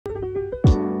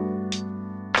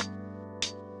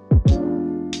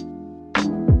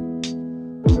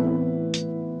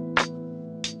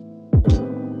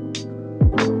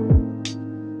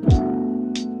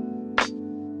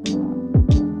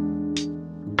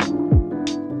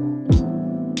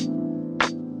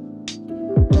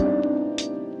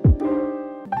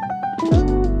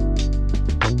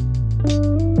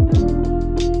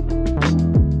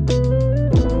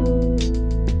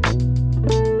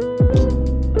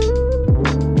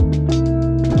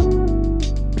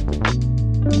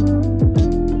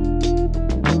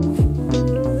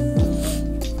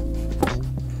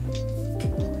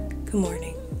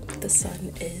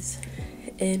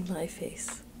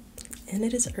face. And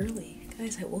it is early.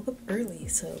 Guys, I woke up early,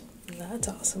 so that's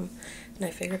awesome. And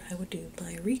I figured I would do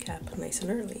my recap nice and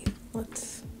early.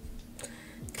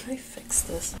 Can I fix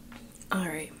this?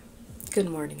 Alright. Good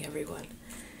morning, everyone.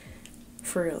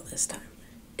 For real this time.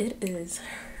 It is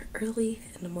early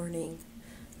in the morning.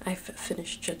 I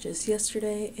finished Judges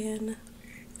yesterday and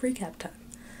recap time.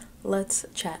 Let's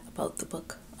chat about the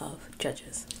book of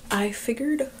Judges. I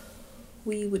figured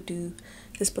we would do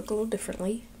this book a little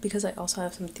differently because I also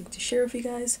have something to share with you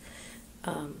guys.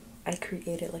 I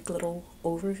created like a little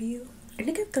overview. I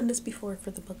think I've done this before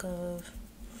for the book of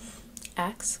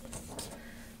Acts.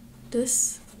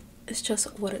 This is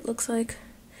just what it looks like,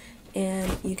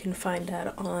 and you can find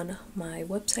that on my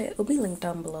website. It'll be linked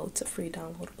down below. It's a free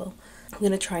downloadable. I'm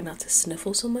gonna try not to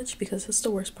sniffle so much because that's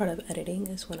the worst part of editing,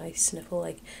 is when I sniffle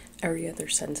like every other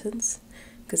sentence,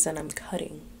 because then I'm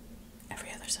cutting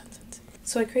every other sentence.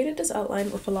 So I created this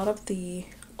outline with a lot of the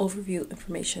overview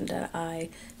information that I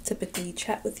typically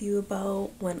chat with you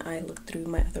about when I look through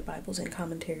my other Bibles and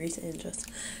commentaries and just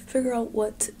figure out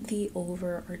what the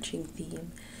overarching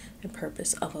theme and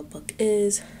purpose of a book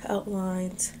is,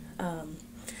 outlines,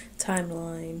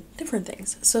 timeline, different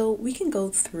things. So we can go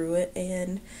through it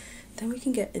and then we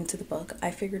can get into the book. I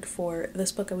figured for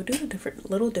this book I would do it a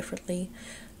little differently.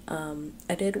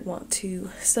 I did want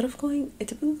to, instead of going, I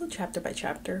typically go chapter by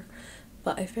chapter,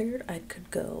 but I figured I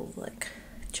could go like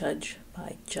judge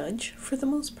by judge for the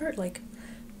most part. Like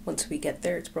once we get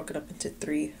there, it's broken up into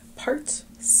 3 parts.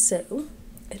 So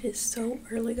it is so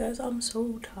early, guys. I'm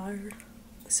so tired.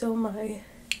 So my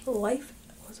life,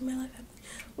 wasn't my life happy?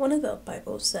 One of the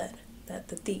Bibles said that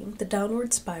the theme, the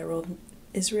downward spiral of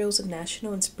Israel's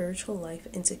national and spiritual life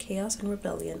into chaos and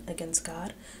rebellion against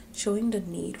God, showing the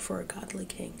need for a godly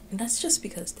king. And that's just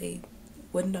because they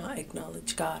would not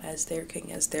acknowledge God as their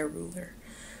king, as their ruler.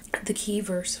 The key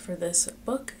verse for this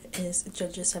book is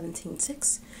Judges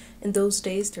 17:6. In those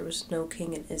days there was no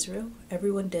king in Israel.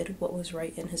 Everyone did what was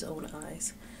right in his own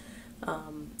eyes.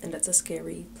 And that's a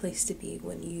scary place to be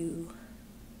when you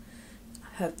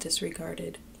have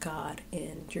disregarded God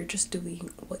and you're just doing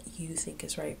what you think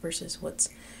is right versus what's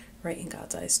right in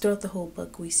God's eyes. Throughout the whole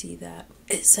book we see that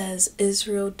it says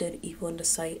Israel did evil in the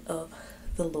sight of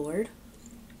the Lord,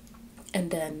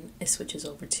 and then it switches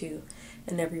over to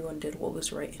and everyone did what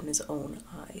was right in his own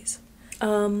eyes.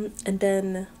 And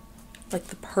then like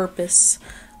the purpose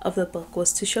of the book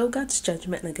was to show God's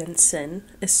judgment against sin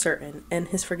is certain, and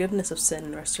his forgiveness of sin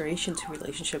and restoration to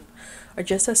relationship are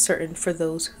just as certain for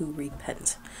those who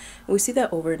repent. And we see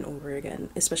that over and over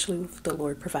again, especially with the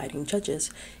Lord providing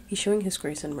judges. He's showing his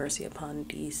grace and mercy upon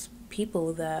these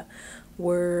people that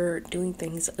were doing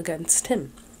things against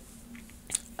him.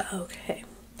 Okay.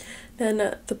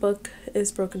 Then the book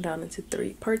is broken down into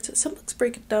 3 parts. Some books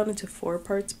break it down into 4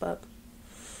 parts, but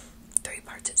 3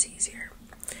 parts is easier.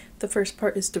 The first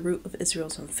part is the root of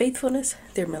Israel's unfaithfulness,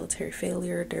 their military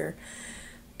failure, their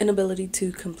inability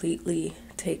to completely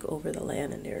take over the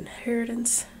land and their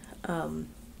inheritance, and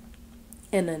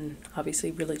then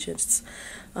obviously religious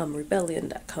rebellion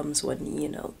that comes when, you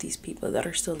know, these people that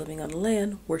are still living on the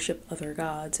land worship other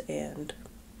gods and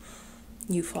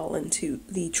you fall into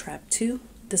the trap too.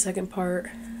 The second part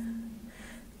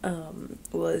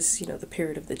was, you know, the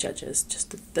period of the judges,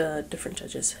 just the different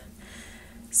judges.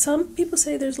 Some people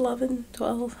say there's 11,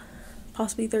 12,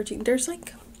 possibly 13. There's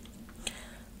like,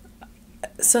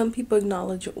 some people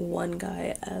acknowledge one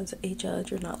guy as a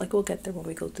judge or not. Like we'll get there when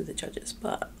we go through the judges,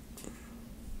 but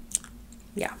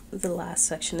yeah. The last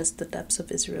section is the depths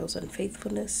of Israel's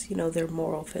unfaithfulness, you know, their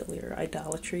moral failure,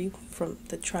 idolatry from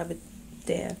the tribe of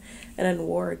Dan, and then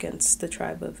war against the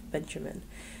tribe of Benjamin.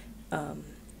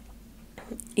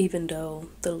 Even though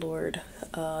the Lord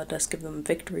does give them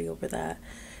victory over that,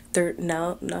 they're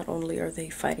now, not only are they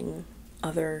fighting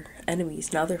other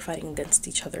enemies, now they're fighting against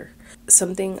each other.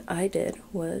 Something I did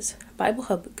was Bible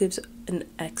Hub gives an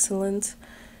excellent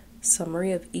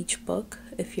summary of each book.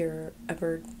 If you're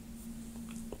ever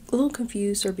a little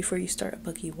confused or before you start a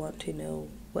book you want to know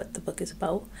what the book is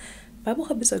about, Bible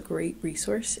Hub is a great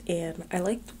resource, and I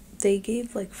liked they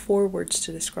gave like 4 words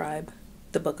to describe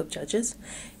the book of Judges,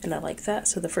 and I like that.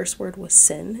 So the first word was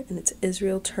sin, and it's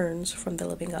Israel turns from the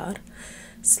living God.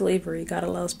 Slavery, God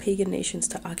allows pagan nations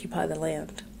to occupy the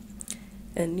land,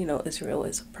 and you know Israel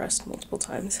is oppressed multiple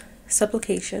times.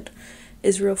 Supplication,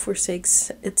 Israel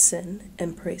forsakes its sin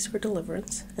and prays for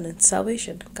deliverance. And then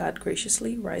salvation, God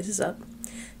graciously rises up,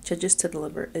 judges to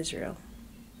deliver Israel.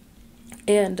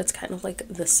 And that's kind of like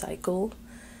the cycle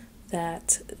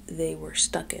that they were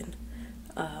stuck in.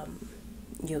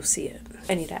 You'll see it.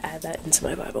 I need to add that into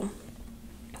my Bible.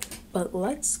 But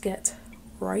let's get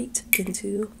right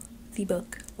into the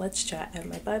book. Let's chat. I have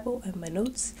my Bible, I have my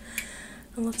notes,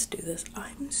 and let's do this.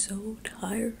 I'm so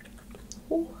tired.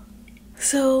 Ooh.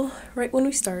 So, right when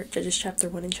we start, Judges chapter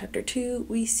 1 and chapter 2,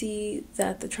 we see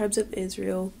that the tribes of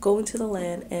Israel go into the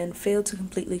land and fail to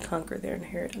completely conquer their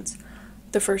inheritance.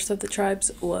 The first of the tribes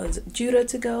was Judah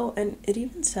to go, and it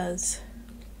even says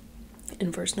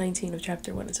in verse 19 of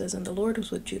chapter 1, it says, "And the Lord was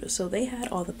with Judah." So they had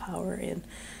all the power and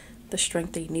the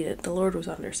strength they needed. The Lord was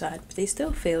on their side, but they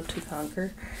still failed to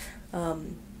conquer.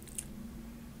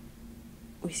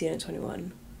 We see it in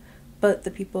 21. But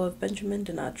the people of Benjamin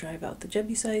did not drive out the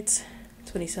Jebusites.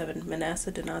 27.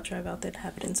 Manasseh did not drive out the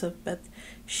inhabitants of Beth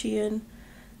Shean.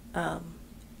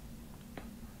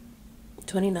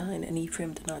 29. And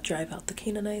Ephraim did not drive out the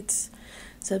Canaanites.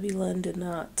 Zebulun did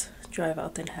not drive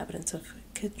out the inhabitants of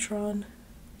Kitron.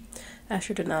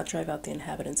 Asher did not drive out the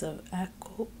inhabitants of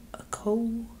Akko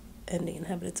and the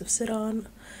inhabitants of Sidon.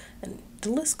 And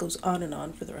the list goes on and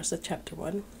on for the rest of chapter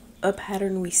 1. A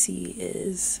pattern we see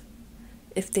is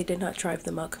if they did not drive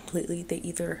them out completely, they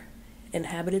either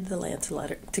inhabited the land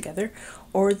together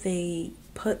or they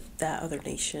put that other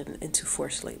nation into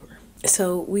forced labor.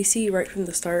 So we see right from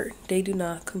the start, they do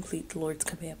not complete the Lord's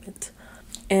commandment.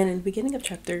 And in the beginning of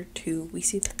chapter 2, we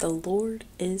see that the Lord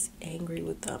is angry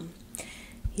with them.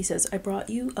 He says, "I brought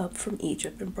you up from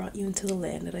Egypt and brought you into the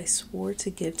land that I swore to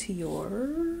give to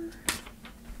your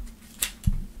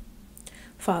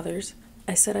fathers.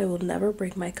 I said I will never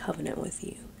break my covenant with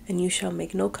you, and you shall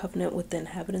make no covenant with the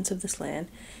inhabitants of this land.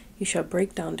 You shall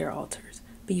break down their altars,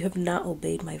 but you have not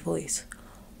obeyed my voice.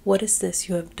 What is this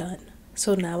you have done?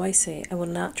 So now I say, I will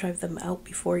not drive them out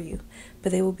before you,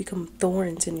 but they will become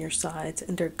thorns in your sides,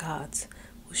 and their gods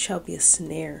shall be a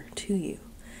snare to you."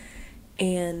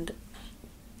 And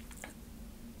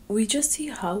we just see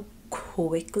how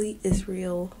quickly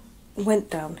Israel went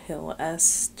downhill,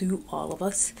 as do all of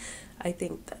us. I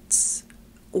think that's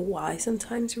why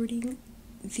sometimes reading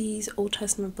these Old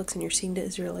Testament books and you're seeing the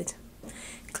Israelites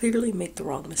clearly make the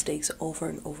wrong mistakes over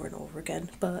and over and over again,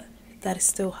 but that is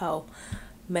still how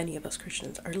many of us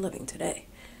Christians are living today.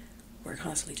 We're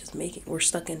constantly we're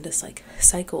stuck in this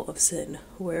cycle of sin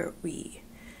where we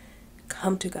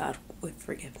come to God with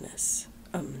forgiveness.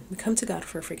 We come to God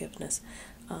for forgiveness.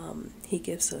 He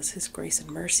gives us his grace and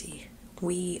mercy.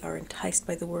 We are enticed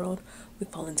by the world. We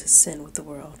fall into sin with the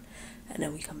world. And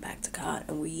then we come back to God,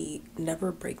 and we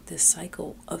never break this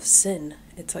cycle of sin.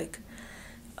 It's like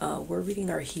we're reading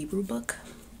our Hebrew book,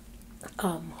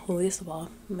 holiest of all,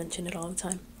 I mention it all the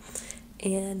time.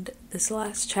 And this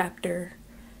last chapter,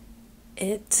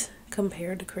 it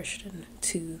compared the Christian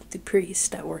to the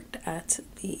priest that worked at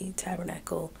the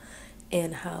tabernacle,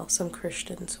 and how some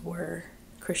Christians were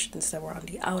Christians that were on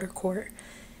the outer court,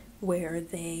 where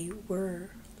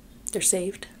they're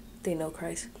saved, they know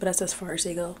Christ, but that's as far as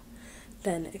they go.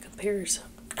 Then it compares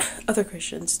other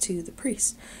Christians to the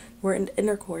priests. We're in the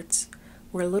inner courts.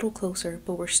 We're a little closer,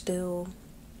 but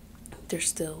there's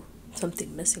still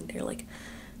something missing there.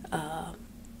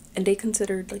 And they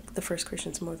considered the first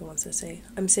Christians more the ones that say,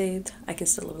 "I'm saved, I can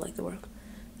still live like the world."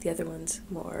 The other ones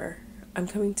more, "I'm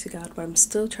coming to God, but I'm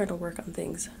still trying to work on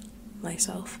things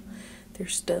myself."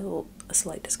 There's still a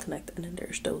slight disconnect. And then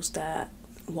there's those that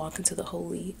walk into the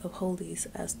Holy of Holies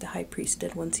as the high priest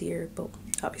did once a year, but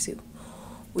obviously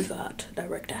we got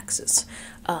direct access.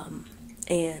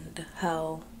 And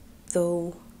how,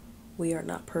 though we are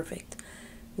not perfect,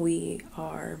 we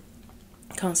are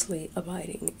constantly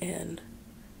abiding and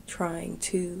trying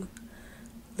to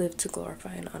live to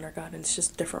glorify and honor God. And it's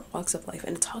just different walks of life.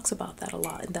 And it talks about that a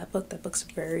lot in that book. That book's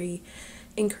very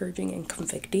encouraging and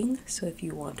convicting. So if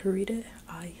you want to read it,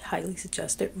 I highly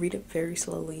suggest it. Read it very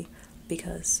slowly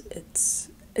because it's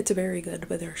very good,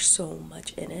 but there's so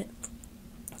much in it.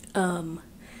 And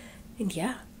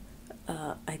yeah,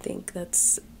 I think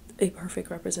that's a perfect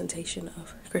representation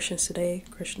of Christians today,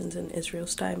 Christians in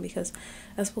Israel's time, because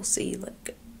as we'll see,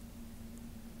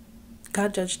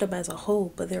 God judged them as a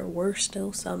whole, but there were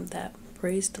still some that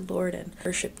praised the Lord and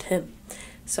worshipped him.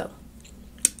 So,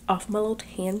 off my little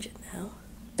tangent now.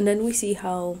 And then we see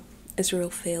how Israel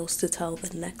fails to tell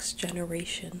the next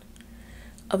generation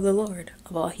of the Lord,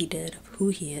 of all he did, of who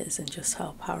he is, and just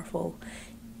how powerful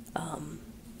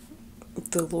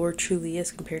the Lord truly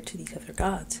is compared to these other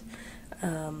gods.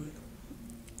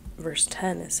 Verse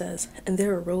 10, it says, "And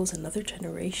there arose another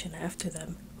generation after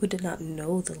them who did not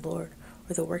know the Lord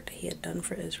or the work that he had done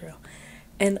for Israel."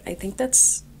 And I think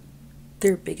that's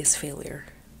their biggest failure.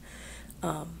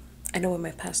 I know when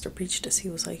my pastor preached this, he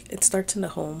was like, it starts in the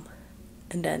home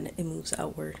and then it moves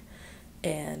outward.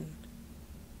 And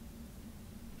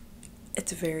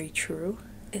it's very true.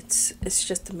 It's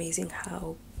just amazing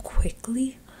how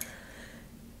quickly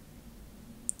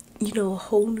a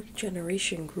whole new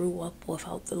generation grew up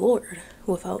without the Lord,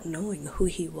 without knowing who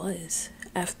He was,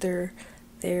 after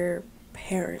their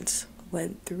parents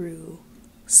went through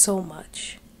so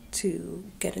much to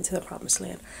get into the promised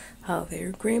land, how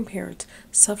their grandparents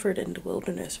suffered in the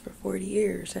wilderness for 40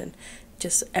 years, and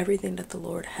just everything that the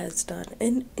Lord has done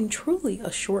in truly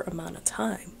a short amount of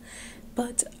time.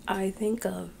 But I think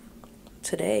of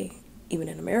today, even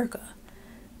in America,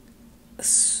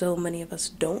 so many of us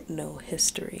don't know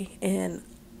history, and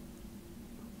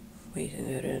we can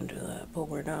get into that, but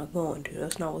we're not going to.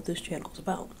 That's not what this channel is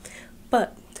about.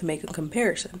 But to make a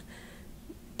comparison,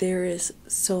 there is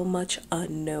so much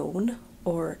unknown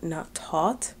or not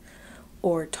taught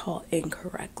or taught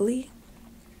incorrectly.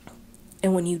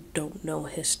 And when you don't know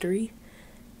history,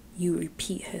 you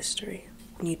repeat history.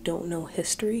 When you don't know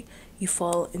history, you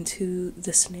fall into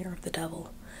the snare of the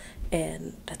devil.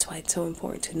 And that's why it's so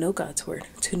important to know God's word,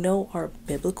 to know our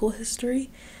biblical history.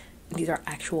 These are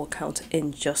actual accounts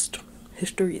in just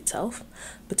history itself,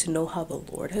 but to know how the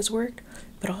Lord has worked.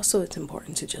 But also it's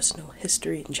important to just know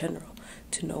history in general,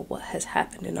 to know what has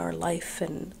happened in our life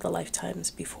and the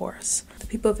lifetimes before us. The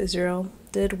people of Israel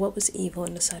did what was evil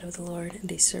in the sight of the Lord, and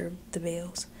they served the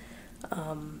Baals.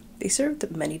 They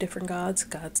served many different gods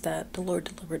that the Lord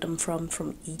delivered them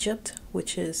from Egypt,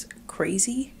 which is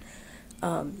crazy.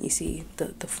 You see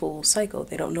the full cycle.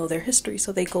 They don't know their history,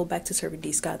 so they go back to serving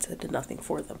these gods that did nothing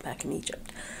for them back in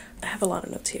Egypt. I have a lot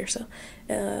of notes here. So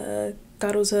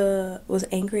God was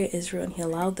angry at Israel, and He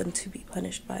allowed them to be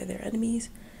punished by their enemies.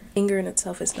 Anger in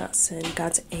itself is not sin.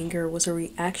 God's anger was a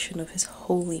reaction of His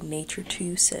holy nature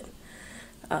to sin.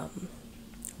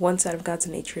 One side of God's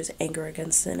nature is anger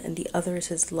against sin, and the other is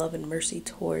His love and mercy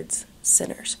towards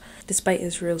sinners. Despite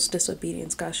Israel's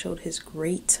disobedience, God showed His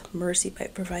great mercy by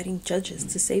providing judges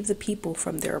to save the people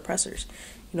from their oppressors.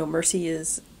 Mercy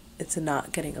it's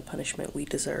not getting a punishment we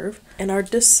deserve, and our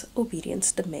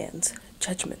disobedience demands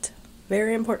judgment.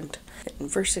 Very important. In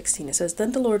verse 16 it says,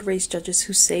 "Then the Lord raised judges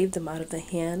who saved them out of the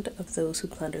hand of those who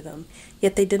plunder them.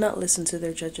 Yet they did not listen to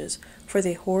their judges, for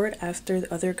they whored after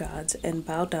other gods and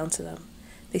bowed down to them.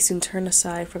 They soon turned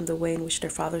aside from the way in which their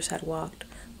fathers had walked,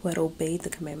 who had obeyed the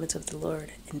commandments of the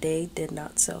Lord, and they did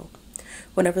not so.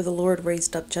 Whenever the Lord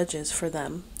raised up judges for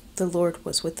them, the Lord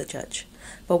was with the judge.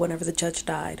 But whenever the judge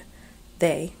died,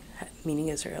 they," meaning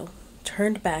Israel,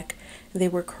 "turned back, and they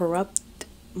were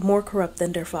more corrupt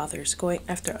than their fathers, going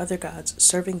after other gods,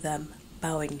 serving them,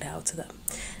 bowing down to them."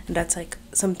 And that's like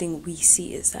something we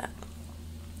see, is that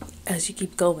as you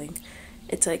keep going,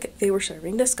 it's like they were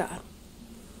serving this God.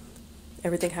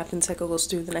 Everything happens, cycle goes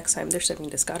through, the next time they're serving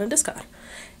this God and this God.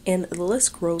 And the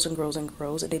list grows and grows and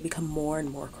grows, and they become more and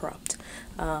more corrupt.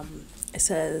 It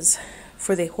says,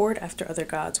 "For they whored after other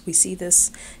gods." We see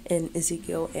this in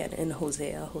Ezekiel and in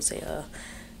Hosea. Hosea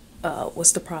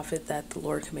was the prophet that the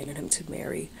Lord commanded him to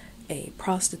marry a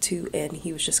prostitute, and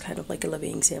he was just kind of like a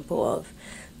living example of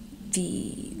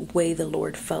the way the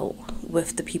Lord felt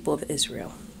with the people of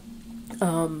Israel.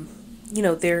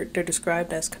 They're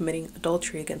described as committing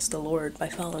adultery against the Lord by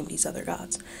following these other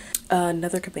gods.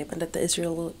 Another commandment that the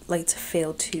Israelites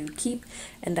failed to keep,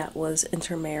 and that was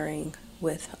intermarrying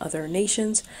with other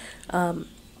nations.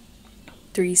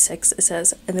 3:6 it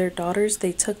says, "And their daughters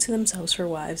they took to themselves for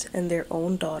wives, and their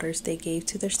own daughters they gave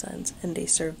to their sons, and they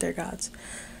served their gods."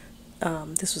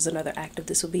 This was another act of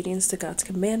disobedience to God's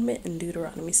commandment in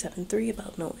Deuteronomy 7:3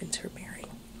 about no intermarrying.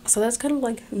 So that's kind of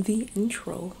like the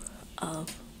intro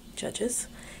of Judges,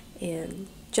 and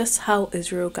just how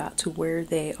Israel got to where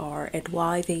they are and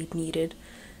why they needed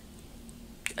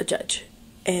a judge.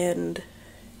 And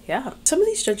yeah, some of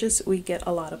these judges we get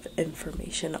a lot of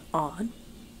information on,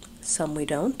 some we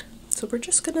don't, so we're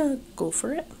just gonna go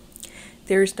for it.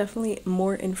 There's definitely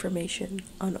more information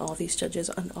on all these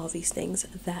judges, on all these things,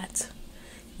 that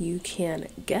you can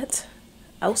get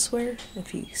elsewhere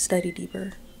if you study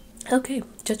deeper. Okay,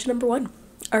 judge number 1.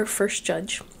 Our first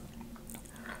judge,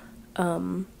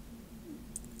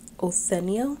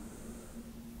 Othniel,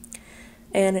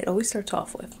 and it always starts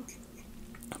off with,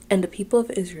 "And the people of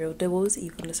Israel did what was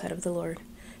evil in the sight of the Lord.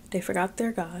 They forgot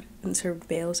their God and served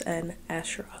Baals and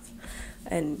Asheroth."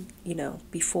 And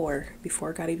before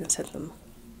God even sent them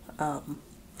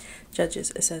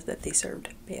judges, it says that they served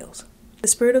Baals. "The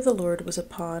Spirit of the Lord was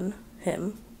upon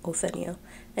him," Othniel,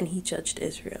 "and he judged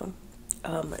Israel."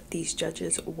 These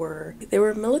judges were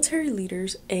military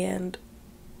leaders, and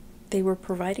they were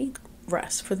providing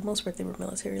rest. For the most part, they were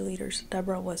military leaders.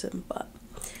 Deborah wasn't, but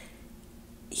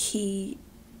he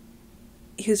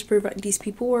was providing. These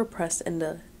people were oppressed, and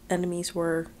the enemies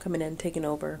were coming in, taking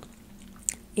over.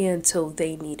 And so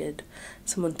they needed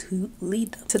someone to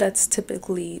lead them. So that's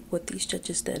typically what these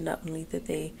judges did. Not only did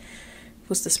they,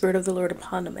 was the Spirit of the Lord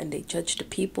upon them and they judged the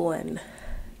people and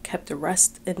kept the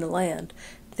rest in the land,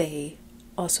 they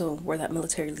also were that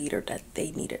military leader that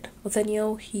they needed.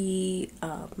 Othniel, he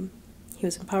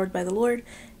was empowered by the Lord,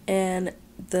 and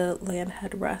the land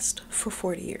had rest for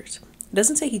 40 years. It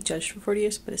doesn't say he judged for 40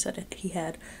 years, but it said he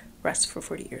had rest for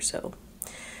 40 years. So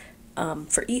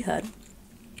for Ehud,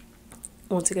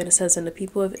 once again it says, and the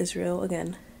people of Israel,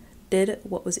 again, did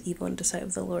what was evil in the sight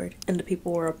of the Lord, and the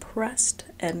people were oppressed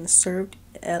and served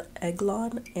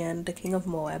Eglon and the king of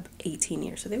Moab 18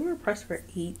 years. So they were oppressed for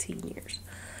 18 years.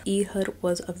 Ehud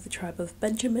was of the tribe of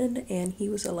Benjamin, and he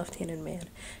was a left-handed man.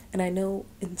 And I know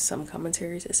in some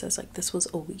commentaries it says like this was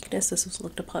a weakness, this was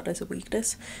looked upon as a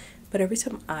weakness, but every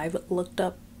time I've looked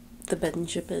up the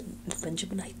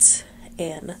Benjaminites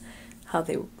and how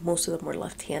most of them were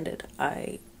left-handed,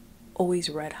 I always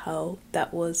read how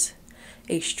that was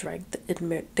a strength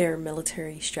in their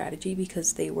military strategy,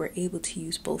 because they were able to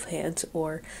use both hands,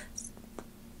 or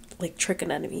like trick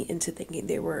an enemy into thinking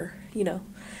they were, it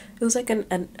was like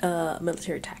a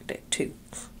military tactic too.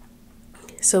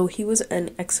 So he was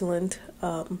an excellent,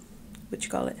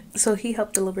 so he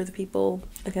helped deliver the people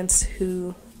against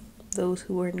those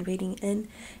who were invading in,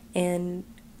 and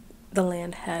the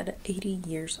land had 80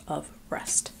 years of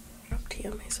rest. I'll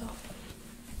TM myself.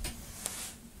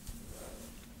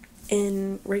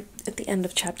 And right at the end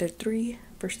of chapter 3,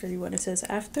 verse 31, it says,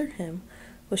 after him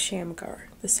was Shamgar,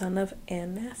 the son of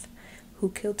Anath, who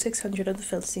killed 600 of the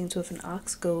Philistines with an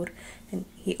ox goad, and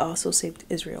he also saved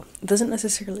Israel. It doesn't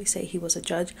necessarily say he was a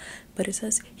judge, but it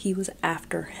says he was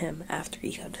after him, after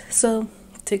Ehud. So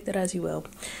take that as you will.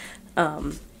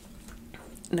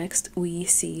 Next we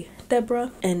see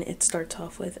Deborah, and it starts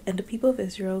off with, and the people of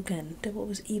Israel again did what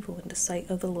was evil in the sight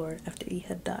of the Lord after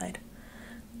Ehud died.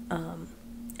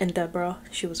 And Deborah,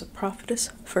 she was a prophetess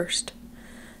first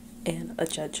and a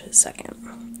judge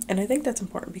second. And I think that's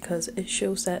important because it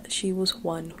shows that she was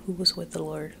one who was with the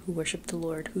Lord, who worshipped the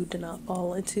Lord, who did not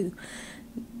fall into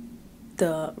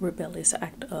the rebellious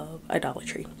act of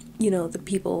idolatry. The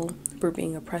people were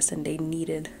being oppressed and they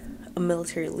needed a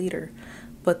military leader,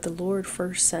 but the Lord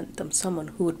first sent them someone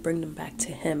who would bring them back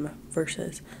to him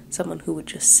versus someone who would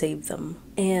just save them.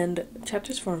 And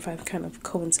chapters 4 and 5 kind of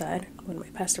coincide. When my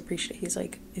pastor preached it, he's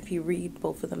like, if you read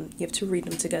both of them, you have to read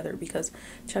them together, because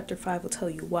chapter 5 will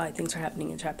tell you why things are happening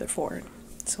in chapter 4, and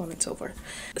so on and so forth.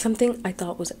 Something I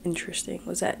thought was interesting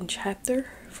was that in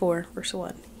chapter 4, verse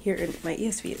 1, here in my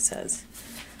ESV it says,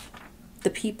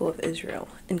 the people of Israel.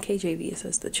 In KJV it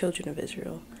says the children of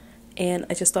Israel. And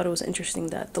I just thought it was interesting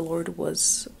that the Lord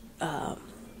was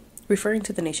referring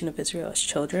to the nation of Israel as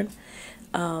children,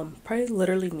 probably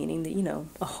literally meaning that,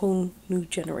 a whole new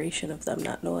generation of them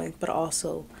not knowing, but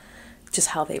also just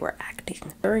how they were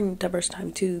acting. During Deborah's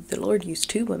time too, the Lord used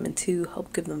 2 women to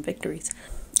help give them victories.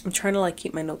 I'm trying to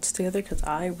keep my notes together because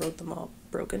I wrote them all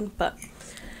broken, but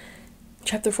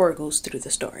chapter 4 goes through the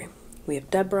story. We have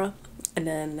Deborah, and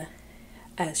then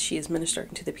as she is ministering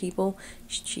to the people,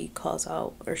 she calls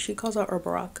out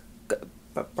Barak.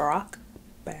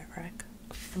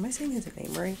 Am I saying his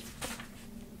name right?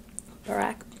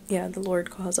 Barak. Yeah, the Lord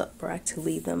calls up Barak to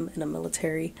lead them in a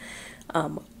military,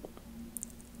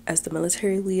 as the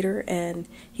military leader, and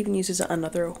he even uses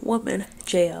another woman,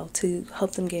 Jael, to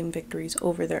help them gain victories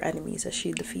over their enemies as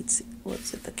she defeats,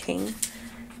 the king?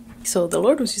 So the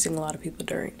Lord was using a lot of people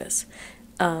during this.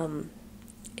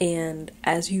 And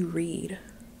as you read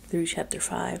through chapter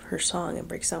 5, her song, and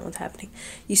breaks down what's happening,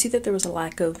 you see that there was a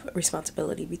lack of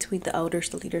responsibility between the elders,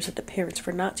 the leaders, and the parents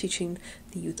for not teaching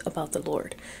the youth about the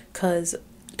Lord. Because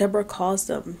Deborah calls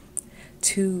them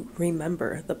to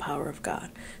remember the power of God,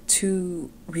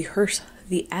 to rehearse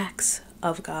the acts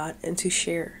of God, and to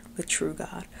share the true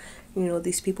God.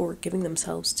 These people were giving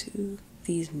themselves to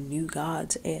these new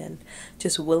gods and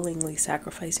just willingly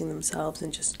sacrificing themselves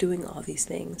and just doing all these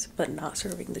things, but not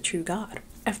serving the true God.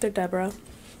 After Deborah,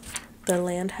 the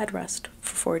land had rest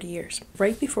for 40 years.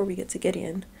 Right before we get to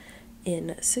Gideon,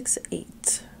 in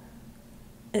 6:8,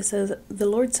 it says, the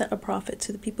Lord sent a prophet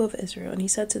to the people of Israel, and he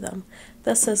said to them,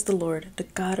 thus says the Lord, the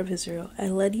God of Israel, I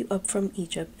led you up from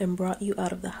Egypt and brought you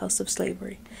out of the house of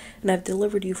slavery, and I have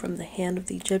delivered you from the hand of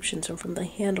the Egyptians and from the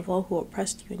hand of all who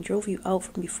oppressed you and drove you out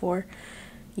from before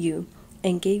you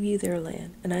and gave you their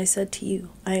land. And I said to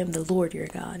you, I am the Lord your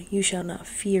God. You shall not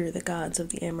fear the gods of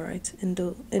the Amorites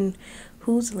in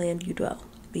whose land you dwell,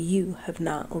 but you have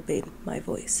not obeyed my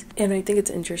voice. And I think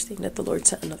it's interesting that the Lord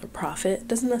sent another prophet. It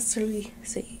doesn't necessarily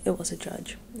say it was a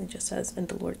judge. It just says, and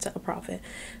the Lord sent a prophet.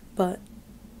 But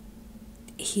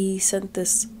he sent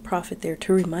this prophet there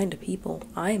to remind the people,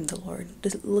 I am the Lord.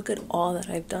 Just look at all that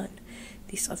I've done.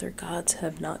 These other gods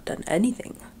have not done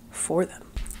anything for them.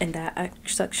 And that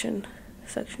section, it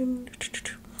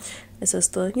says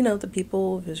the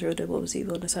people of Israel did what was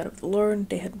evil in the sight of the Lord.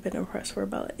 They had been oppressed for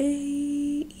about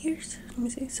 8 years.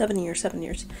 7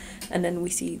 years. And then we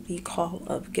see the call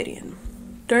of Gideon.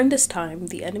 During this time,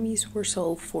 the enemies were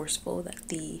so forceful that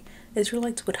the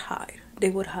Israelites would hide. They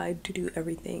would hide to do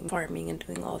everything, farming and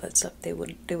doing all that stuff. They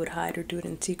would hide or do it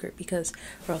in secret, because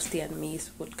or else the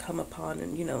enemies would come upon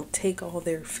and take all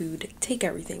their food, take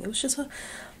everything. It was just a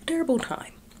terrible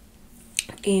time.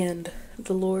 And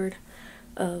the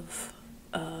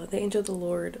angel of the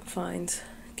Lord finds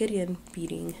Gideon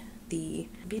beating the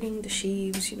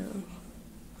sheaves,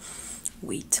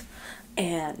 wheat,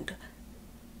 and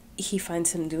he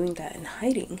finds him doing that and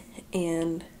hiding,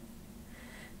 and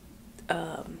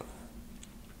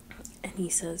he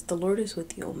says, "The Lord is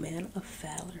with you, O man of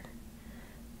valor."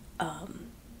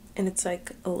 And it's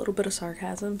like a little bit of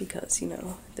sarcasm, because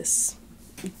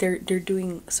they're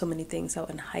doing so many things out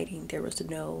in hiding. There was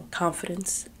no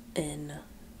confidence in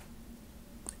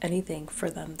anything for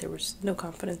them. There was no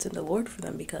confidence in the Lord for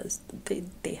them, because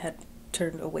they had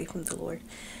turned away from the Lord.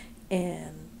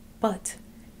 But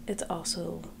it's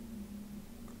also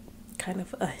kind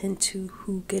of a hint to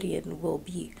who Gideon will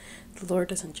be. The Lord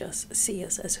doesn't just see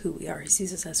us as who we are. He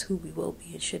sees us as who we will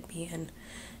be and should be, and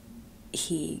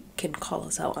he can call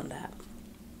us out on that.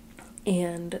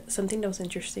 And something that was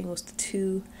interesting was the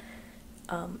two,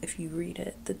 if you read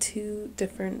it, the two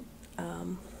different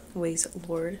ways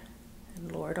Lord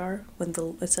and Lord are. When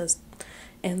it says,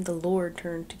 and the Lord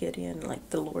turned to Gideon, like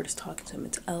the Lord is talking to him,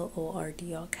 it's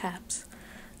L-O-R-D, all caps.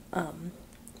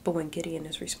 But when Gideon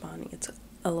is responding, it's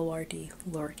L-O-R-D,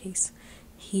 lowercase.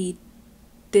 He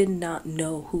did not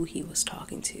know who he was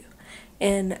talking to.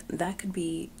 And that could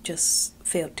be just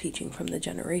failed teaching from the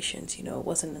generations. It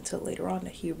wasn't until later on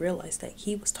that he realized that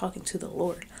he was talking to the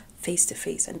Lord face to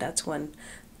face. And that's when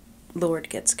Lord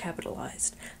gets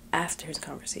capitalized after his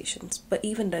conversations. But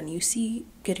even then, you see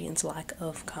Gideon's lack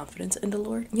of confidence in the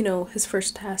Lord. His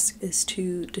first task is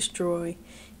to destroy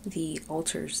the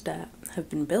altars that have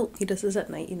been built. He does this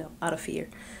at night, out of fear.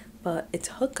 But it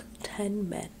took 10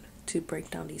 men to break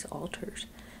down these altars,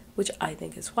 which I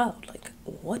think is wild. Like,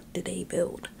 what did they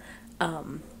build?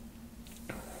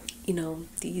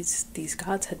 These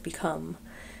gods had become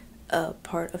a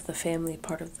part of the family,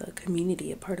 part of the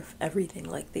community, a part of everything.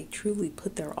 Like, they truly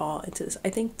put their all into this.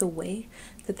 I think the way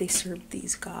that they served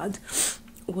these gods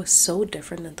was so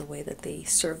different than the way that they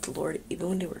served the Lord, even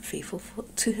when they were faithful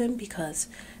to him, because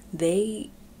they,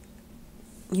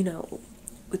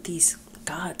 with these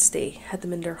gods, they had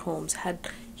them in their homes, had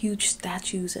huge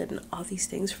statues and all these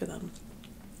things for them.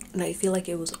 And I feel like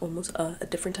it was almost a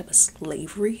different type of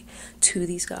slavery to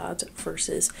these gods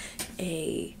versus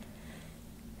a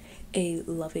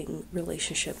loving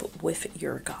relationship with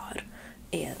your God.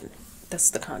 And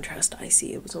that's the contrast I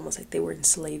see. It was almost like they were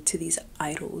enslaved to these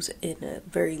idols in a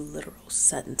very literal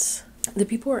sense. The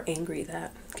people were angry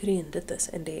that Gideon did this,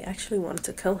 and they actually wanted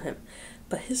to kill him.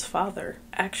 But his father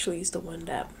actually is the one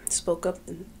that spoke up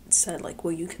and said, like,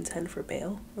 will you contend for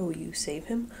Baal, or will you save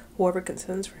him? Whoever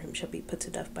contends for him shall be put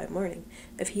to death by morning.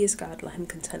 If he is God, let him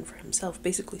contend for himself.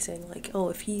 Basically saying, like, oh,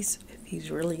 if he's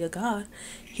really a god,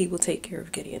 he will take care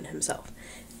of Gideon himself.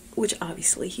 Which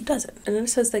obviously he doesn't. And then it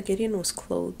says that Gideon was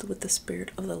clothed with the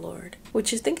Spirit of the Lord,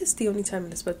 which I think is the only time in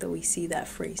this book that we see that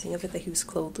phrasing of it, that he was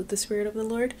clothed with the Spirit of the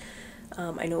Lord.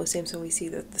 I know with Samson we see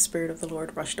that the Spirit of the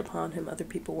Lord rushed upon him. Other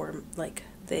people were like,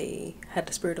 they had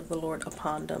the Spirit of the Lord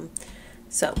upon them.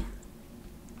 So,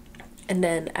 and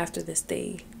then after this,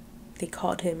 they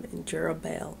called him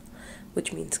Jerubbaal,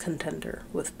 which means contender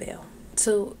with Baal.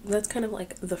 So that's kind of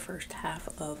like the first half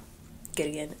of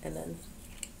Gideon. And then,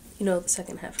 the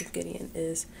second half of Gideon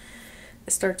it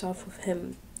starts off with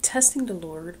him testing the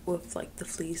Lord with like the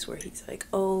fleece, where he's like,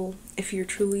 oh, if you're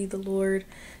truly the Lord,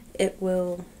 it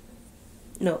will,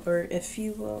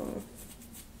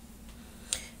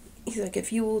 he's like,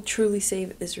 if you will truly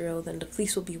save Israel, then the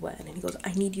fleece will be wet. And he goes,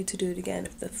 I need you to do it again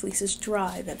if the fleece is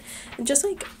dry. And just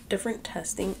like different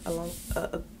testing along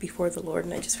before the Lord.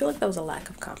 And I just feel like that was a lack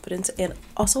of confidence, and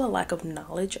also a lack of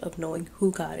knowledge of knowing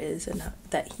who God is, and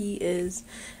that he is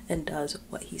and does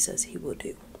what he says he will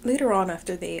do. Later on,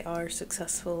 after they are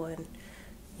successful and,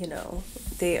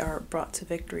 they are brought to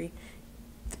victory,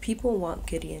 the people want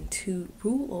Gideon to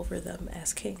rule over them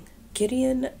as king.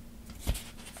 Gideon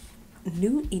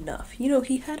knew enough.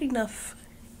 He had enough.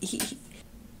 He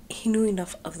knew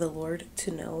enough of the Lord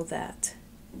to know that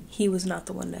he was not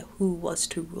the one who was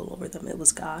to rule over them. It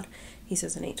was God. He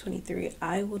says in 8:23,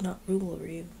 I will not rule over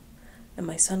you, and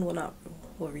my son will not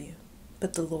rule over you,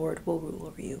 but the Lord will rule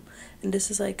over you. And this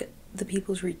is like the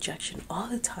people's rejection all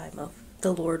the time of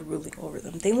the Lord ruling over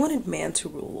them. They wanted man to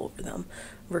rule over them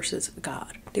versus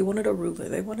God. They wanted a ruler.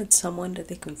 They wanted someone that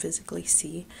they can physically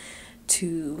see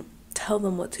to tell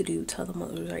them what to do, tell them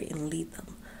what was right, and lead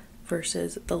them,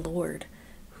 versus the Lord,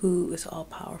 who is all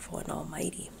powerful and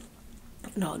almighty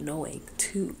and all knowing,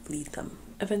 to lead them.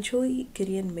 Eventually,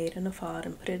 Gideon made an ephod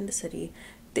and put it in the city.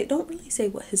 They don't really say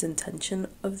what his intention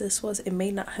of this was. It may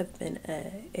not have been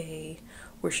a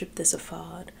worship this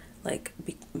ephod, like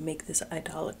make this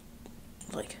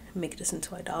make this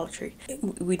into idolatry.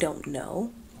 We don't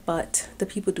know, but the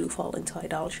people do fall into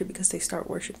idolatry because they start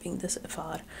worshiping this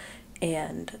ephod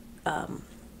and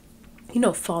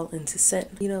fall into sin.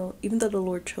 Even though the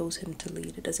Lord chose him to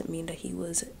lead, it doesn't mean that he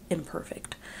was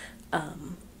imperfect.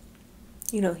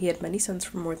 He had many sons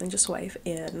from more than just wife,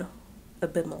 and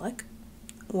Abimelech,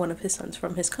 one of his sons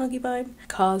from his concubine,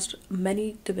 caused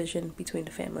many division between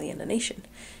the family and the nation.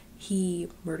 He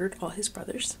murdered all his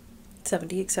brothers,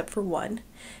 70 except for one,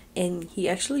 and he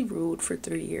actually ruled for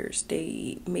 3 years.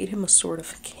 They made him a sort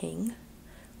of king,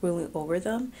 ruling over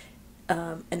them.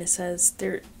 And it says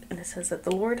that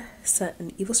the Lord sent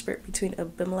an evil spirit between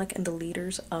Abimelech and the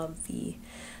leaders of the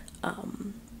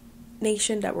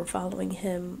nation that were following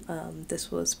him.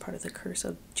 This was part of the curse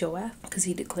of Joash, because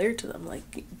he declared to them,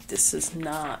 like, this is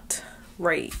not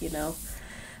right,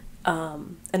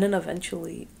 and then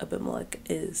eventually Abimelech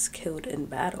is killed in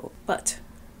battle, but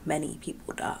many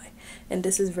people die. And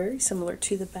this is very similar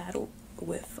to the battle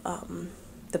with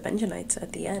the Benjamites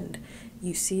at the end.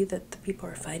 You see that the people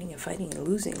are fighting and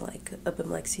losing. Like,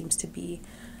 Abimelech seems to be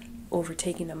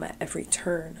overtaking them at every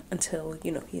turn until,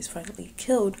 he's finally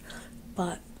killed.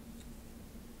 But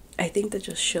I think that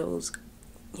just shows,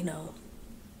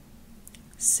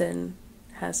 sin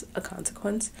has a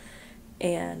consequence.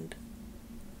 And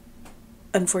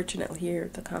unfortunately here,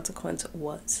 the consequence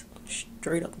was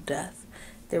straight up death.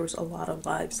 There was a lot of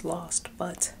lives lost,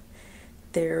 but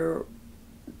there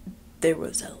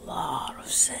was a lot of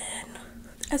sin.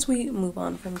 As we move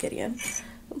on from Gideon,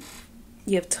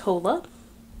 you have Tola,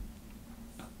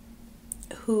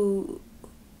 who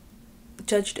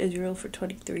judged Israel for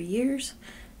 23 years,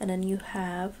 and then you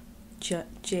have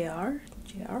Jr,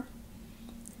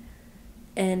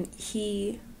 and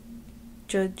he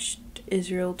judged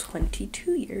Israel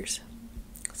 22 years.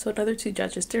 So another two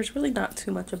judges. There's really not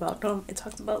too much about them. It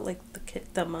talks about like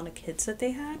the amount of kids that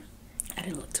they had. I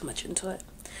didn't look too much into it.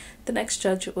 The next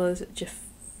judge was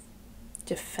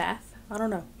Jephthah. I don't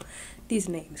know these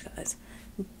names, guys.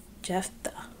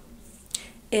 Jephthah.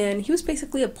 And he was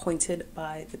basically appointed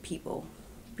by the people.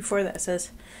 Before that, it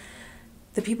says,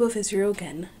 the people of Israel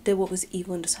again did what was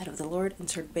evil in the sight of the Lord, and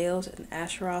served Baals and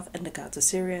Asheroth, and the gods of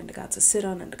Syria, and the gods of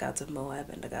Sidon, and the gods of Moab,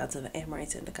 and the gods of the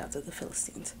Amorites, and the gods of the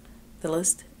Philistines. The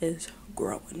list is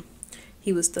growing.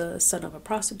 He was the son of a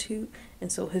prostitute,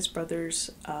 and so his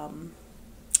brothers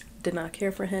did not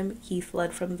care for him. He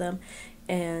fled from them,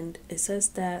 and it says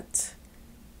that,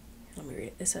 let me read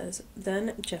it. It says,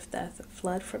 then Jephthah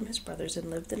fled from his brothers and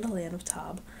lived in the land of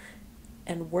Tob,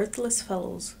 and worthless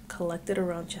fellows collected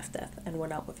around Jephthah and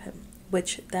went out with him,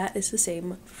 which that is the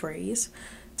same phrase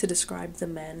to describe the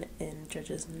men in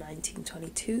Judges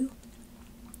 19:22,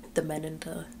 the men in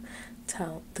the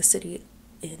city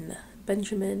in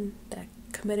Benjamin that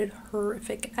committed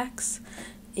horrific acts,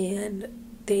 and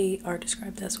they are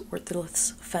described as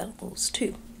worthless fellows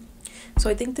too. So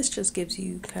I think this just gives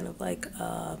you kind of like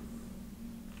a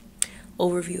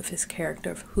overview of his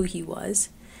character, of who he was.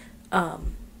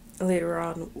 Later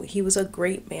on, he was a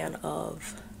great man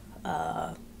of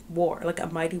war, like a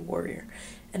mighty warrior.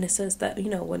 And it says that,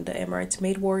 when the Amorites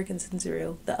made war against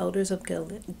Israel, the elders of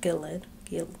Gilead,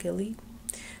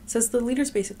 says the leaders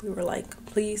basically were like,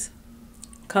 please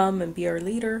come and be our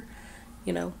leader,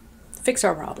 fix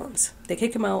our problems. They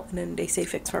kick him out, and then they say,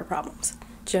 fix our problems.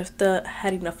 Jephthah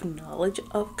had enough knowledge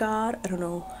of God. I don't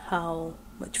know how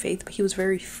much faith, but he was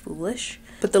very foolish.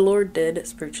 But the Lord did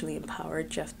spiritually empower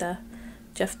Jephthah,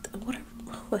 whatever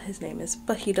what his name is,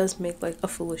 but he does make like a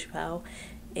foolish vow,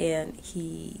 and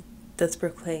he does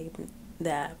proclaim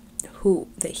that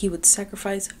he would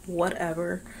sacrifice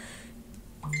whatever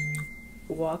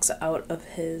walks out of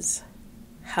his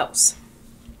house.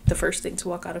 The first thing to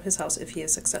walk out of his house if he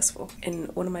is successful. In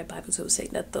one of my Bibles, it was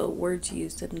saying that the words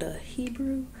used in the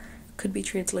Hebrew could be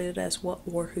translated as what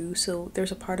or who. So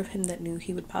there's a part of him that knew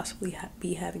he would possibly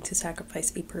be having to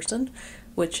sacrifice a person,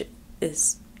 which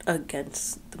is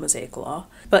against the Mosaic law.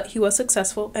 But he was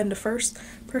successful, and the first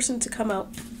person to come out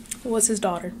was his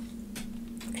daughter,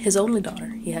 his only daughter.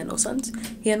 He had no sons,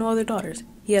 he had no other daughters,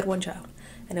 he had one child,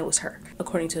 and it was her.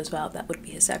 According to his vow, that would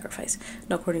be his sacrifice.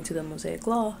 Now, according to the Mosaic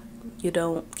law, you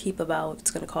don't keep a vow,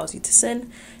 it's going to cause you to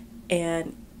sin.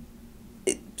 And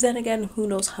then again, who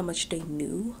knows how much they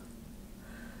knew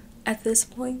at this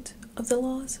point of the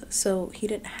laws. So he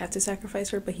didn't have to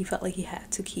sacrifice her, but he felt like he had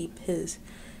to keep his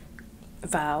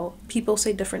vow. People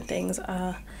say different things.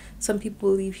 Some people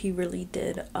believe he really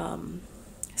did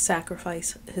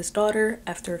sacrifice his daughter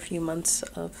after a few months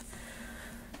of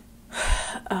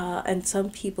and some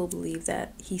people believe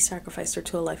that he sacrificed her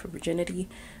to a life of virginity,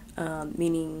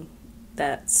 meaning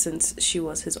that since she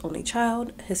was his only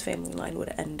child, his family line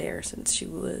would end there, since she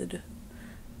would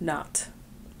not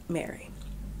marry.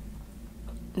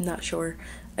 I'm not sure.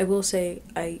 I will say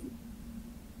I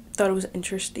thought it was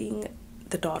interesting,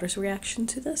 the daughter's reaction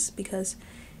to this, because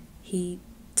he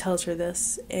tells her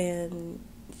this and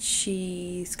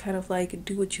she's kind of like,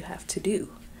 do what you have to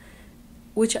do,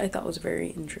 which I thought was very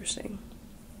interesting.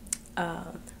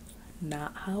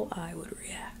 Not how I would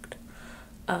react.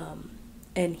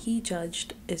 And he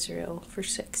judged Israel for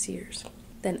 6 years.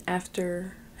 Then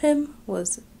after him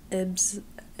was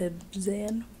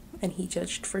Ibzan, and he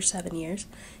judged for 7 years.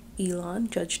 Elon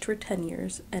judged for 10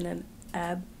 years, and then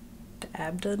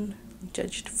Abdon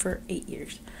judged for 8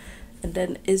 years. And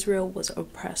then Israel was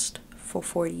oppressed for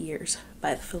 40 years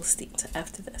by the Philistines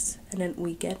after this. And then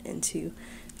we get into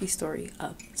the story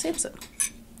of Samson.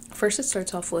 First, it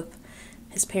starts off with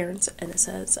his parents, and it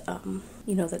says,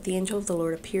 that the angel of the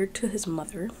Lord appeared to his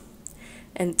mother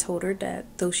and told her that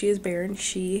though she is barren,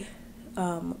 she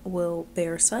will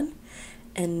bear a son,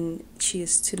 and she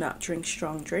is to not drink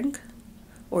strong drink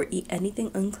or eat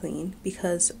anything unclean,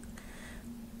 because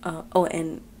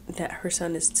and that her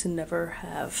son is to never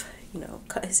have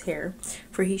cut his hair,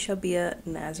 for he shall be a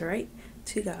Nazarite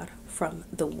to God from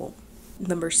the womb.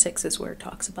 Number 6 is where it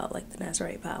talks about like the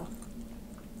Nazarite vow.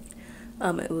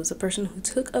 It was a person who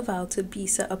took a vow to be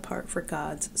set apart for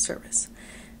God's service.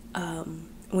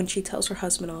 When she tells her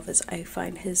husband all this, I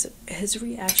find his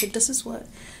reaction, this is what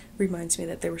reminds me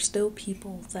that there were still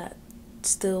people that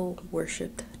still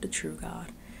worshipped the true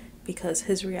God, because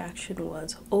his reaction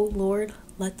was, "O Lord,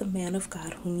 let the man of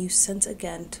God whom you sent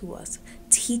again to us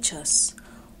teach us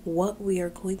what we are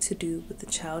going to do with the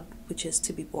child which is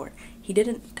to be born." He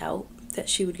didn't doubt that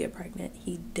she would get pregnant.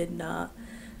 He did not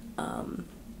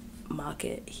mock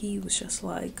it. He was just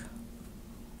like,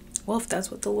 well, if that's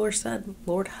what the Lord said,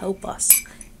 Lord, help us.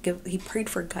 He prayed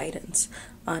for guidance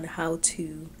on how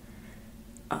to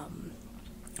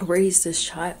raise this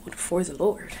child for the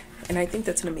Lord. And I think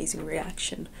that's an amazing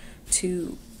reaction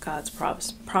to God's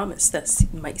promise that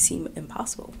might seem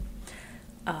impossible.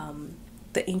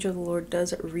 The angel of the Lord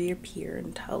does reappear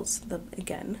and tells them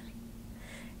again.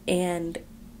 And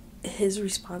his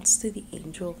response to the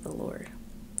angel of the Lord,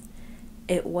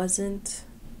 it wasn't,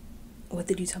 "What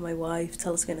did you tell my wife?"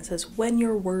 Tell us again. It says, "When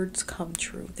your words come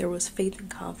true." There was faith and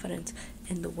confidence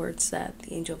in the words that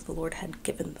the angel of the Lord had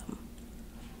given them.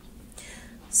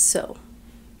 So,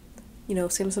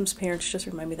 Samson's parents just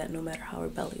remind me that no matter how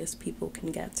rebellious people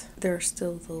can get, there are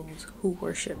still those who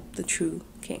worship the true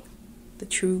King, the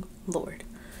true Lord.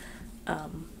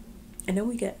 And then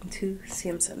we get into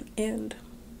Samson, and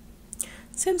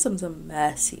Samson's a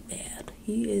messy man.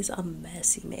 He is a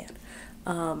messy man.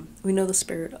 We know the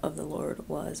Spirit of the Lord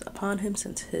was upon him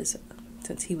since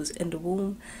he was in the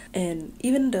womb, and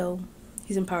even though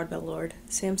he's empowered by the Lord,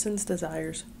 Samson's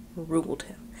desires ruled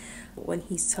him. When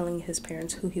he's telling his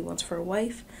parents who he wants for a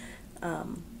wife,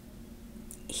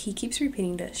 he keeps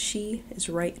repeating that she is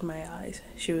right in my eyes.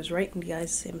 She was right in the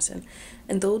eyes of Samson.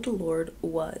 And though the Lord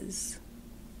was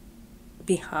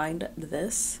behind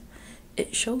this,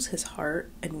 it shows his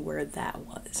heart and where that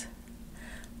was.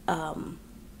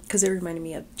 Because it reminded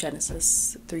me of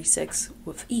Genesis 3:6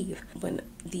 with Eve. When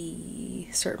the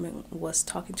serpent was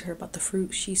talking to her about the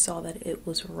fruit, she saw that it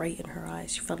was right in her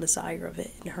eyes. She felt desire of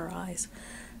it in her eyes.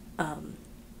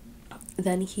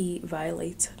 Then he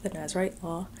violates the Nazarite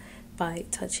law by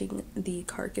touching the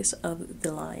carcass of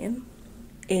the lion.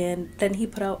 And then he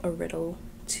put out a riddle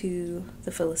to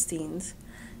the Philistines,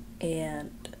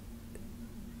 and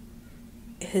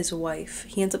his wife,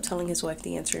 he ends up telling his wife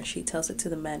the answer, and she tells it to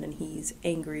the men, and he's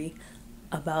angry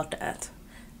about that.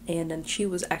 And then she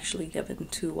was actually given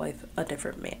to wife a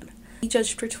different man. He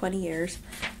judged for 20 years.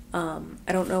 I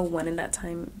don't know when in that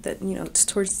time that, it's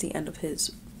towards the end of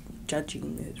his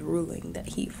judging, his ruling, that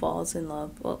he falls in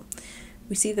love. Well,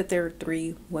 we see that there are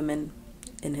 3 women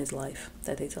in his life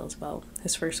that they tell us about.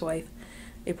 His first wife,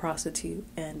 a prostitute,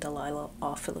 and Delilah,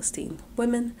 all Philistine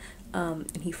women.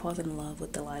 And he falls in love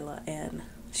with Delilah, and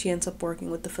she ends up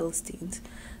working with the Philistines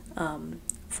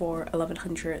for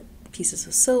 1,100 pieces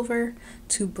of silver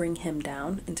to bring him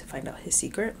down and to find out his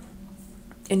secret.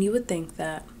 And you would think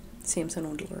that Samson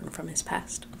would learn from his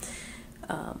past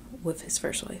with his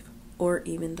first wife, or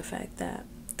even the fact that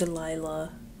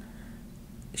Delilah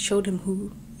showed him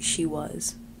who she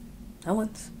was, not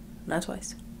once, not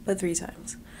twice, but 3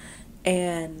 times,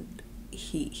 and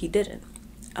he didn't.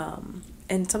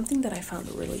 And something that I found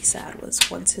really sad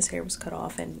was once his hair was cut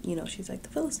off and, you know, she's like, the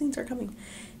Philistines are coming.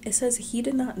 It says he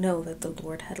did not know that the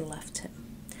Lord had left him,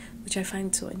 which I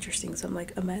find so interesting. So I'm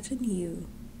like, imagine you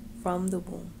from the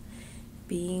womb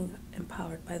being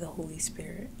empowered by the Holy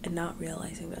Spirit and not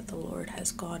realizing that the Lord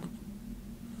has gone.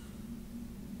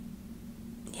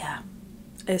 Yeah.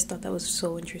 I just thought that was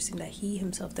so interesting that he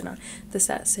himself did not. Does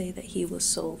that say that he was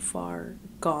so far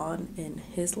gone in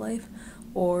his life,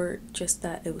 or just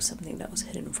that it was something that was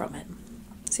hidden from him?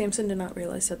 Samson did not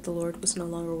realize that the Lord was no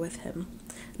longer with him.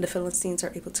 The Philistines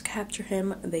are able to capture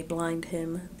him. They blind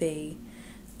him. They,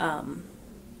 and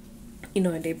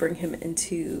they bring him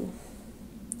into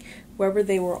wherever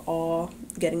they were all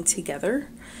getting together.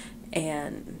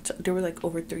 And there were like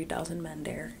over 3,000 men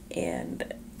there.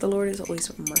 And the Lord is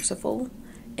always merciful.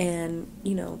 And,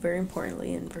 very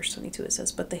importantly, in verse 22 it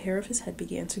says, but the hair of his head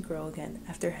began to grow again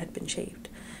after it had been shaved.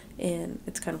 And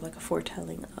it's kind of like a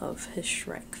foretelling of his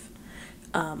strength.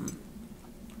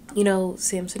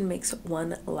 Samson makes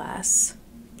one last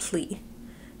plea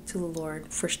to the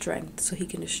Lord for strength so he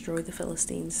can destroy the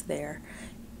Philistines there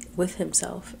with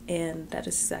himself. And that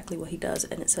is exactly what he does.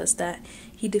 And it says that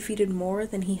he defeated more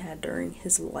than he had during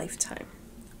his lifetime,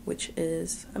 which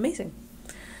is amazing.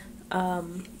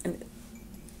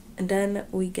 And then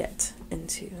we get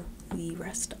into the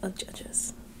rest of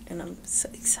Judges, and I'm so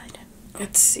excited.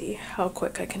 Let's see how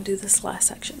quick I can do this last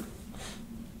section.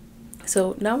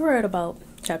 So now we're at about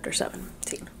chapter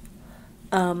 17.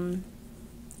 And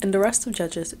the rest of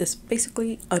Judges is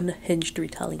basically unhinged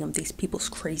retelling of these people's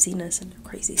craziness and their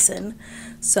crazy sin.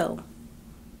 So,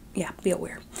 yeah, be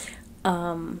aware.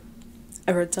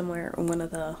 I read somewhere when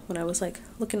I was like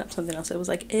looking up something else, it was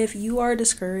like, if you are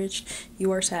discouraged,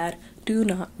 you are sad, do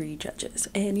not read Judges.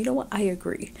 And you know what? I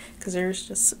agree. Because there's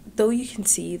just, though you can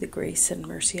see the grace and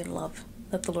mercy and love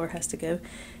that the Lord has to give,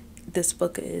 this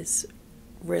book is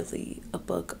really a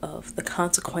book of the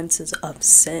consequences of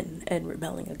sin and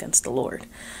rebelling against the Lord.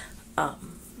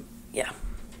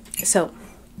 So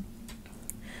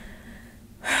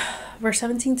verse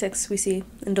 17:6, we see,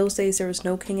 in those days there was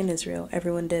no king in Israel.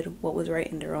 Everyone did what was right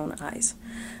in their own eyes.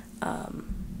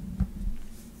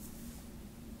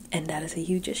 And that is a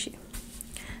huge issue.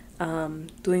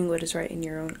 Doing what is right in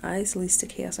your own eyes leads to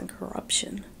chaos and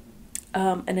corruption.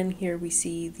 And then here we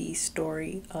see the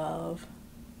story of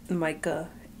Micah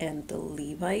and the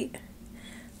Levite,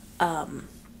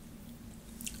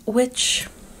 which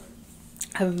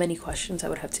I have many questions. I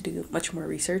would have to do much more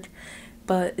research,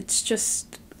 but it's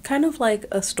just kind of like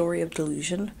a story of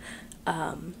delusion.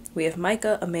 We have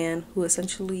Micah, a man who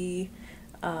essentially,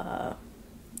 it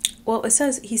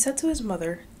says he said to his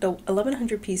mother, the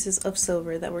 1,100 pieces of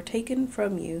silver that were taken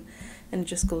from you, and it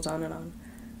just goes on and on,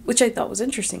 which I thought was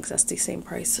interesting because that's the same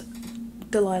price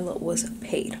Delilah was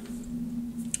paid.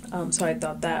 So I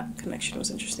thought that connection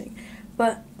was interesting.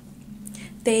 But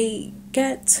they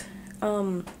get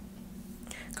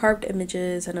carved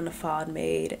images and an ephod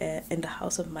made in the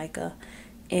house of Micah.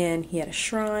 And he had a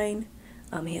shrine,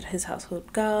 he had his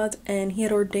household gods, and he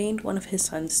had ordained one of his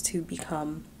sons to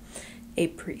become a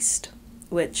priest,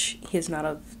 which he is not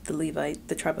of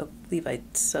the tribe of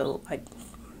Levite, so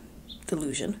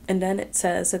delusion. And then it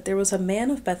says that there was a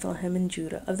man of Bethlehem in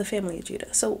Judah, of the family of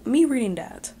Judah. So me reading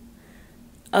that,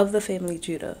 of the family of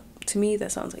Judah, to me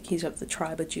that sounds like he's of the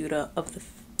tribe of Judah, of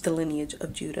the lineage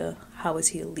of Judah. How is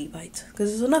he a Levite? Because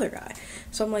there's another guy.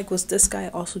 So I'm like, was this guy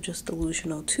also just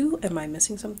delusional too? Am I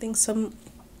missing something? Some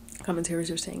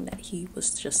commentators are saying that he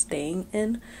was just staying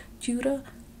in Judah,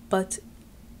 but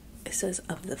it says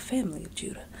of the family of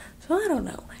Judah. So I don't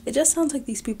know. It just sounds like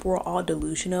these people were all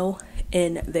delusional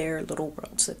in their little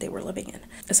worlds that they were living in.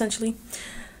 Essentially,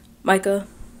 Micah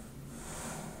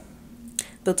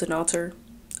built an altar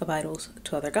of idols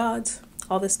to other gods,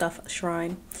 all this stuff, a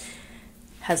shrine,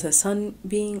 has his son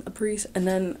being a priest, and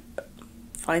then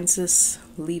finds this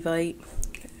Levite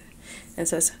and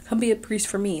says, come be a priest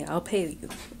for me, I'll pay you,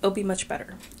 it'll be much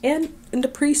better. And the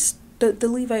priest, the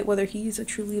Levite, whether he's a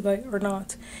true Levite or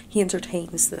not, he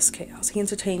entertains this chaos, he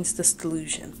entertains this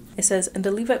delusion. It says, and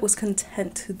the Levite was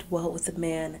content to dwell with the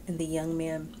man, and the young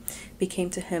man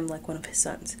became to him like one of his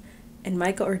sons. And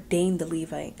Micah ordained the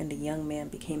Levite, and the young man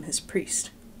became his priest.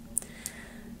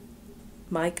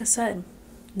 Micah said,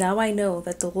 Now I know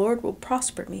that the Lord will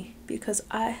prosper me because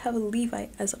I have a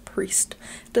Levite as a priest.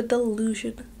 The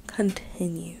delusion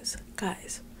continues.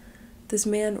 Guys, this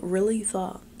man really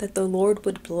thought that the Lord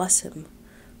would bless him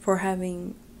for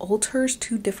having altars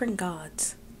to different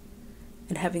gods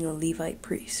and having a Levite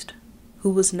priest who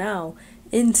was now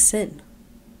in sin.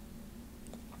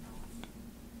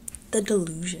 The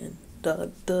delusion,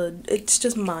 it's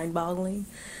just mind-boggling.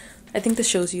 I think this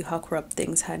shows you how corrupt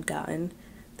things had gotten,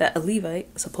 that a Levite,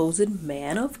 a supposed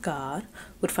man of God,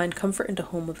 would find comfort in the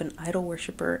home of an idol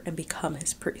worshiper and become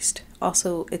his priest.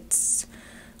 Also,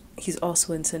 he's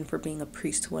also in sin for being a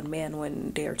priest to one man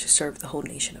when they are to serve the whole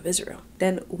nation of Israel.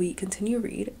 Then we continue to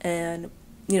read, and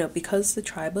because the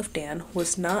tribe of Dan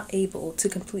was not able to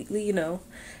completely,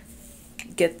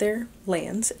 get their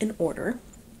lands in order,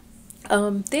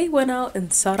 they went out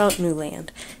and sought out new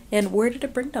land. And where did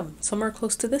it bring them? Somewhere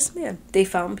close to this man. They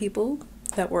found people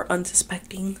that were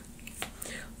unsuspecting,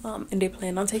 and they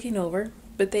planned on taking over,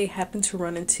 but they happened to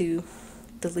run into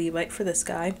the Levite for this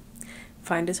guy,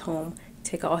 find his home,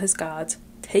 take all his gods,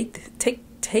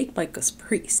 take Micah's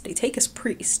priest. They take his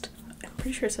priest. I'm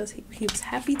pretty sure it says he was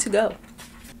happy to go.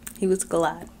 He was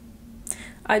glad.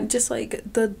 I'm just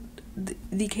like, the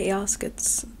chaos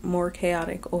gets more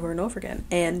chaotic over and over again.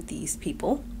 And these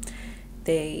people,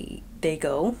 they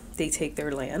go, they take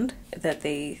their land that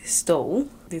they stole.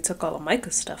 They took all of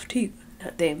Micah's stuff too.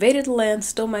 They invaded the land,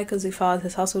 stole Micah's ephod,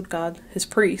 his household god, his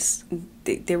priests.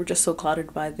 They were just so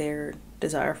clouded by their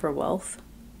desire for wealth,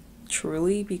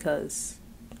 truly, because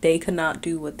they could not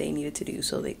do what they needed to do,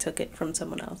 so they took it from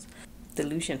someone else.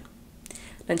 Delusion.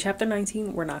 Then chapter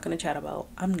 19, we're not going to chat about.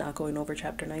 I'm not going over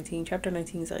chapter 19. Chapter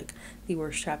 19 is like the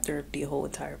worst chapter of the whole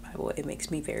entire Bible. It makes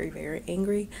me very, very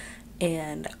angry,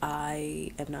 and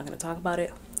I am not going to talk about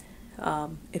it.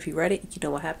 If you read it, you know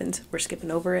what happens. We're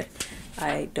skipping over it.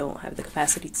 I don't have the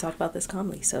capacity to talk about this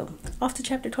calmly. So off to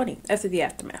chapter 20. After the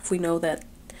aftermath, we know that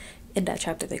in that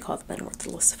chapter they call the men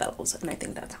worthless fellows, and I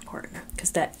think that's important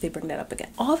because they bring that up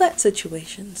again. All that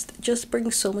situations just bring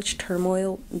so much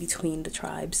turmoil between the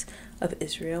tribes of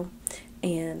Israel,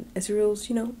 and Israel's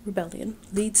rebellion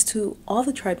leads to all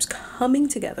the tribes coming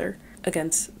together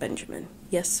against Benjamin.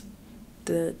 Yes,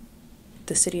 the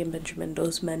city of Benjamin,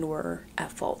 those men were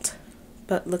at fault,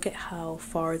 but look at how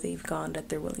far they've gone that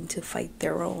they're willing to fight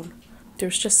their own.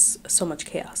 There's just so much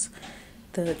chaos.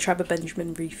 The tribe of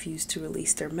Benjamin refused to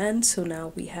release their men, so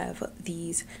now we have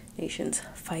these nations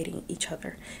fighting each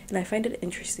other. And I find it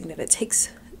interesting that it takes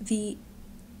the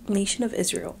nation of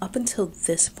Israel up until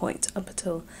this point, up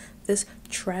until this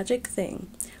tragic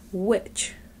thing,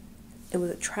 which it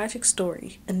was a tragic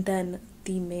story, and then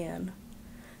the man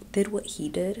did what he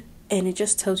did, and it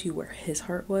just tells you where his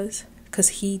heart was, because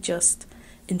he just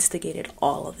instigated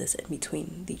all of this in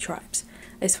between the tribes.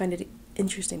 I just find it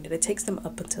interesting that it takes them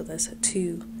up until this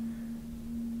to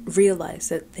realize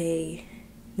that they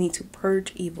need to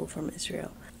purge evil from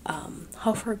Israel.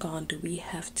 How far gone do we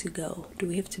have to go? Do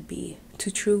we have to be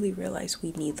to truly realize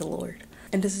we need the Lord?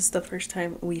 And this is the first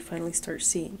time we finally start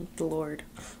seeing the Lord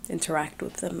interact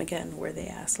with them again, where they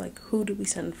ask, like, who do we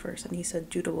send first? And he said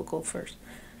Judah will go first,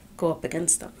 go up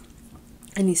against them.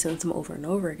 And he sends them over and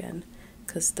over again,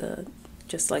 because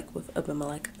just like with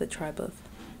Abimelech, the tribe of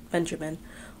Benjamin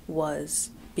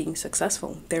was being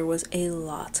successful. There was a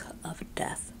lot of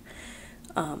death,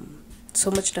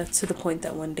 so much death to the point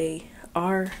that when they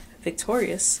are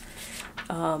victorious,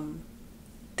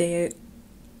 the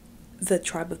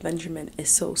tribe of Benjamin is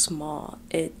so small,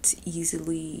 it's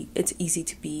easy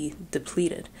to be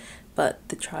depleted. But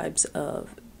the tribes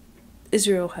of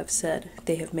Israel have said,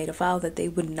 they have made a vow that they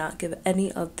would not give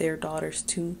any of their daughters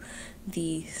to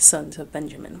the sons of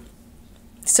Benjamin.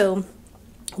 So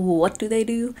what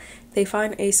do? They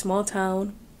find a small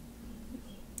town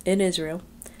in Israel,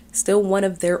 still one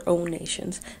of their own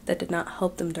nations, that did not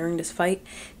help them during this fight.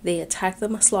 They attack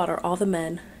them, slaughter all the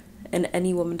men and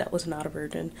any woman that was not a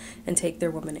virgin, and take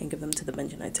their women and give them to the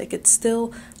Benjamites. Like, it's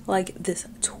still like this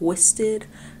twisted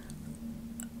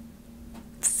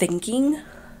thinking,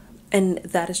 and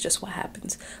that is just what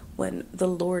happens when the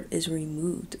Lord is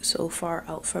removed so far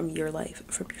out from your life,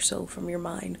 from your soul, from your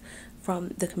mind, from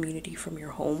the community, from your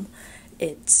home.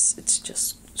 It's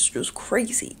just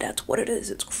crazy. That's what it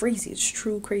is. It's crazy. It's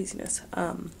true craziness.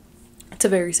 It's a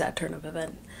very sad turn of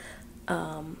event.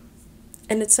 And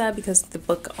it's sad because the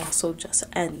book also just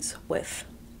ends with,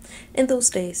 in those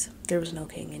days, there was no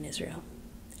king in Israel.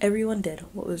 Everyone did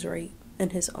what was right in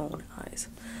his own eyes.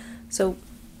 So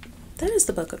that is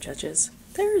the book of Judges.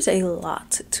 There's a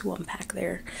lot to unpack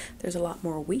there. There's a lot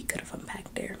more we could have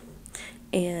unpacked there.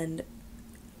 And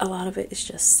a lot of it is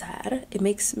just sad. It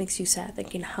makes you sad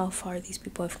thinking how far these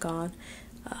people have gone,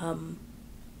 and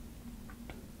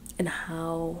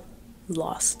how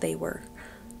lost they were.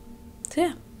 So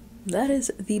yeah, that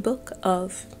is the book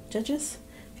of Judges.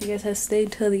 If you guys have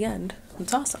stayed till the end,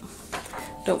 it's awesome.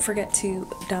 Don't forget to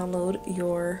download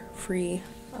your free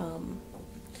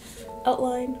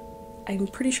outline. I'm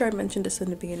pretty sure I mentioned this in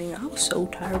the beginning. I was so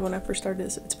tired when I first started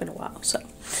this. It's been a while. So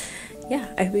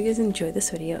yeah, I hope you guys enjoyed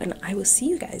this video, and I will see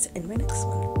you guys in my next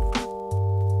one.